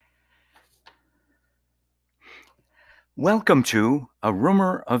Welcome to A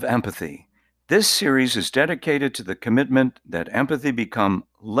Rumor of Empathy. This series is dedicated to the commitment that empathy become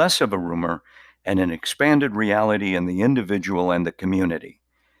less of a rumor and an expanded reality in the individual and the community.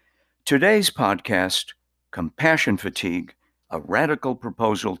 Today's podcast, Compassion Fatigue, a Radical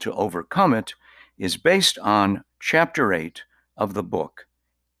Proposal to Overcome It, is based on Chapter 8 of the book,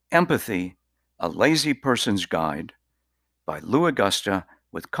 Empathy, A Lazy Person's Guide, by Lou Augusta,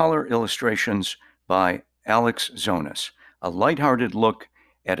 with color illustrations by Alex Zonas. A lighthearted look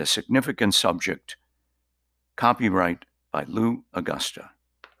at a significant subject. Copyright by Lou Augusta.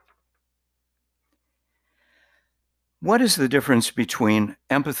 What is the difference between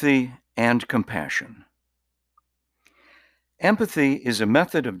empathy and compassion? Empathy is a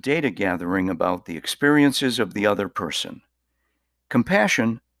method of data gathering about the experiences of the other person.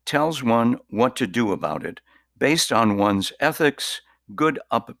 Compassion tells one what to do about it based on one's ethics, good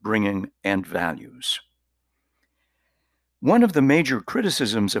upbringing, and values. One of the major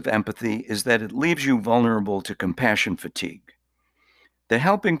criticisms of empathy is that it leaves you vulnerable to compassion fatigue. The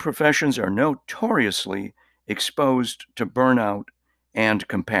helping professions are notoriously exposed to burnout and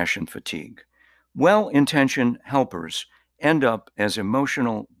compassion fatigue. Well-intentioned helpers end up as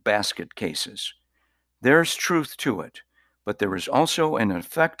emotional basket cases. There's truth to it, but there is also an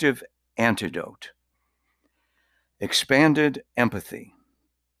effective antidote. Expanded empathy.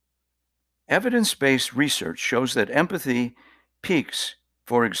 Evidence-based research shows that empathy peaks,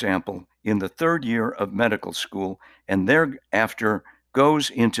 for example, in the third year of medical school and thereafter goes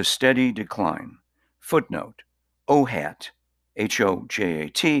into steady decline. Footnote, OHAT,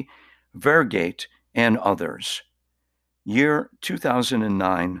 H-O-J-A-T, Vergate, and others. Year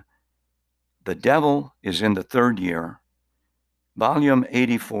 2009, The Devil is in the Third Year, Volume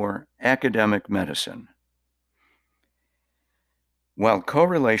 84, Academic Medicine. While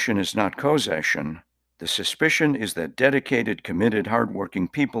correlation is not causation, the suspicion is that dedicated, committed, hardworking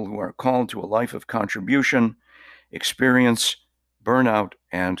people who are called to a life of contribution experience burnout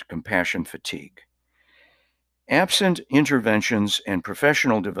and compassion fatigue. Absent interventions and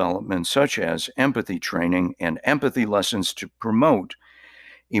professional development such as empathy training and empathy lessons to promote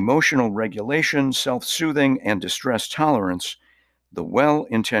emotional regulation, self-soothing, and distress tolerance, the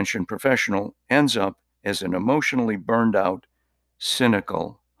well-intentioned professional ends up as an emotionally burned out,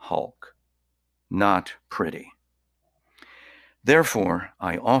 cynical hulk. Not pretty. Therefore,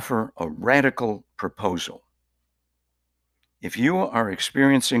 I offer a radical proposal. If you are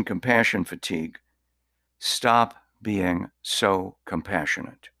experiencing compassion fatigue, stop being so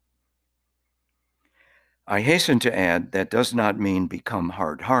compassionate. I hasten to add that does not mean become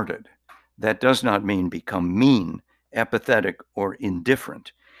hard-hearted. That does not mean become mean, apathetic, or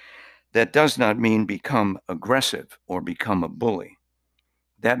indifferent. That does not mean become aggressive or become a bully.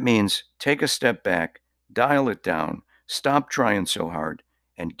 That means take a step back, dial it down, stop trying so hard,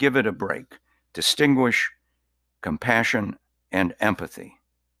 and give it a break. Distinguish compassion and empathy.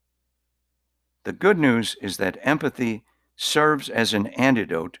 The good news is that empathy serves as an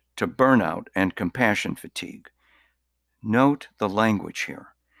antidote to burnout and compassion fatigue. Note the language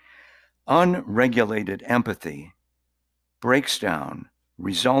here. Unregulated empathy breaks down,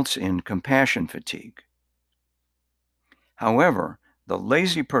 results in compassion fatigue. However, the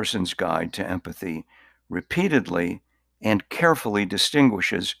Lazy Person's Guide to Empathy repeatedly and carefully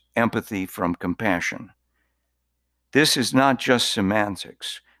distinguishes empathy from compassion. This is not just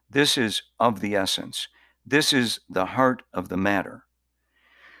semantics. This is of the essence. This is the heart of the matter.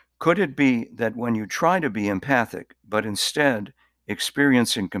 Could it be that when you try to be empathic, but instead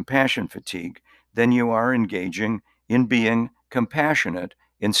experiencing compassion fatigue, then you are engaging in being compassionate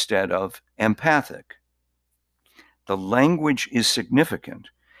instead of empathic? The language is significant.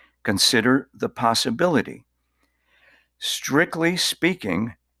 Consider the possibility. Strictly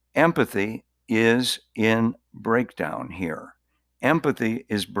speaking, empathy is in breakdown here. Empathy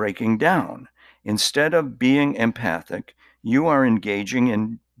is breaking down. Instead of being empathic, you are engaging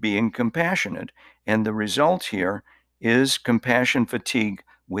in being compassionate, and the result here is compassion fatigue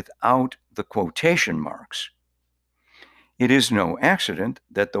without the quotation marks. It is no accident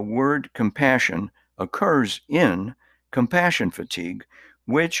that the word compassion occurs in compassion fatigue,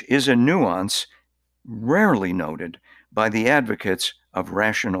 which is a nuance rarely noted by the advocates of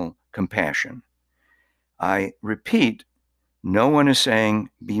rational compassion. I repeat, no one is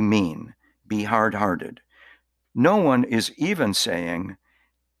saying be mean, be hard-hearted. No one is even saying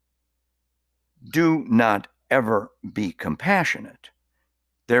do not ever be compassionate.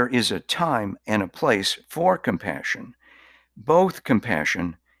 There is a time and a place for compassion. Both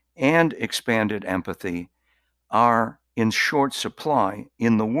compassion and expanded empathy are in short supply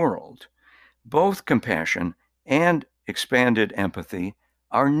in the world. Both compassion and expanded empathy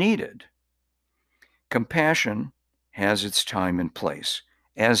are needed. Compassion has its time and place,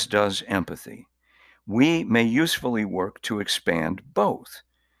 as does empathy. We may usefully work to expand both,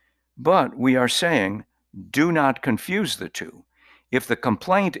 but we are saying do not confuse the two. If the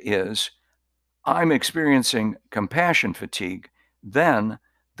complaint is, I'm experiencing compassion fatigue, then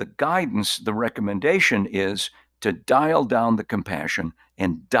the guidance, the recommendation is to dial down the compassion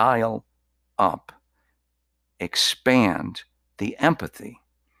and dial up, expand the empathy.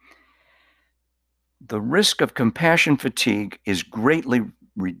 The risk of compassion fatigue is greatly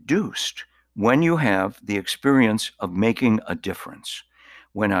reduced when you have the experience of making a difference.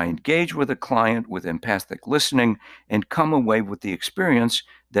 When I engage with a client with empathic listening and come away with the experience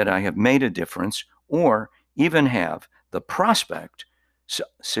that I have made a difference, or even have the prospect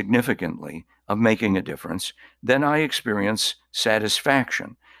significantly of making a difference, then I experience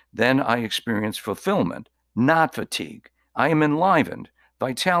satisfaction. Then I experience fulfillment, not fatigue. I am enlivened.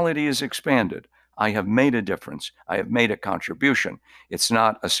 Vitality is expanded. I have made a difference. I have made a contribution. It's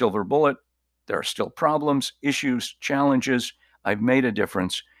not a silver bullet. There are still problems, issues, challenges. I've made a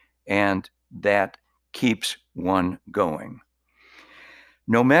difference, and that keeps one going.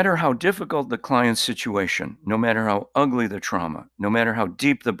 No matter how difficult the client's situation, no matter how ugly the trauma, no matter how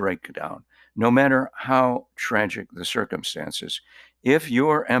deep the breakdown, no matter how tragic the circumstances, if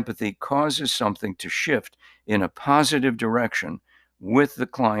your empathy causes something to shift in a positive direction with the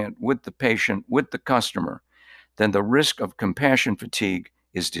client, with the patient, with the customer, then the risk of compassion fatigue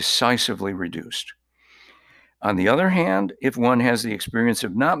is decisively reduced. On the other hand, if one has the experience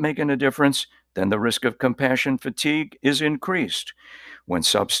of not making a difference, then the risk of compassion fatigue is increased. When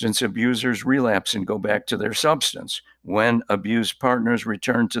substance abusers relapse and go back to their substance, when abused partners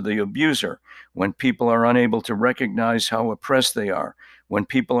return to the abuser, when people are unable to recognize how oppressed they are, when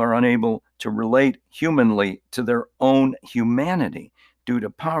people are unable to relate humanly to their own humanity due to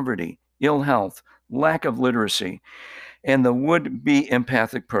poverty, ill health, lack of literacy, and the would-be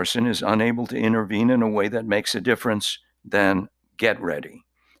empathic person is unable to intervene in a way that makes a difference, then get ready,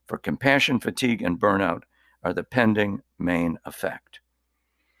 for compassion fatigue and burnout are the pending main effect.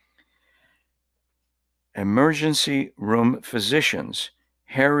 Emergency room physicians,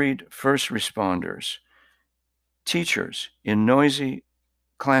 harried first responders, teachers in noisy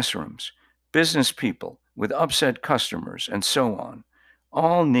classrooms, business people with upset customers, and so on,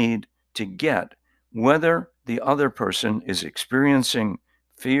 all need to get whether the other person is experiencing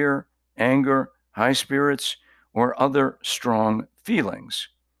fear, anger, high spirits, or other strong feelings.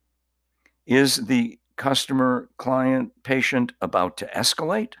 Is the customer, client, patient about to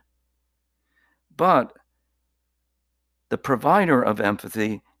escalate? But the provider of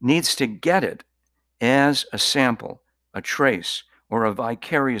empathy needs to get it as a sample, a trace, or a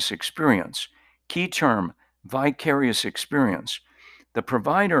vicarious experience. Key term, vicarious experience. The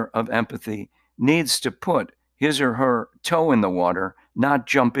provider of empathy needs to put his or her toe in the water, not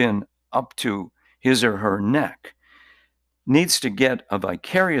jump in up to his or her neck. Needs to get a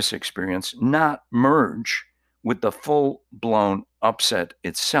vicarious experience, not merge with the full-blown upset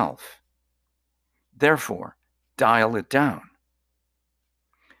itself. Therefore, dial it down.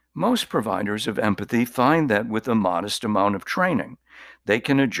 Most providers of empathy find that with a modest amount of training, they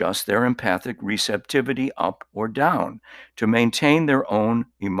can adjust their empathic receptivity up or down to maintain their own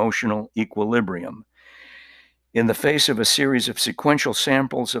emotional equilibrium. In the face of a series of sequential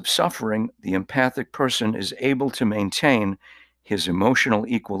samples of suffering, the empathic person is able to maintain his emotional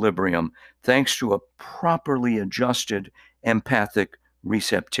equilibrium thanks to a properly adjusted empathic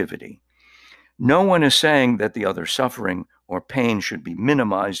receptivity. No one is saying that the other's suffering or pain should be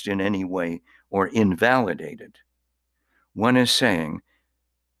minimized in any way or invalidated. One is saying,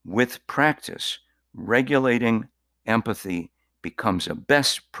 with practice, regulating empathy becomes a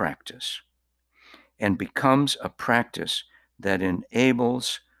best practice and becomes a practice that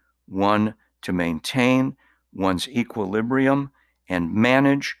enables one to maintain one's equilibrium and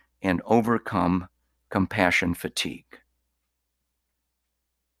manage and overcome compassion fatigue.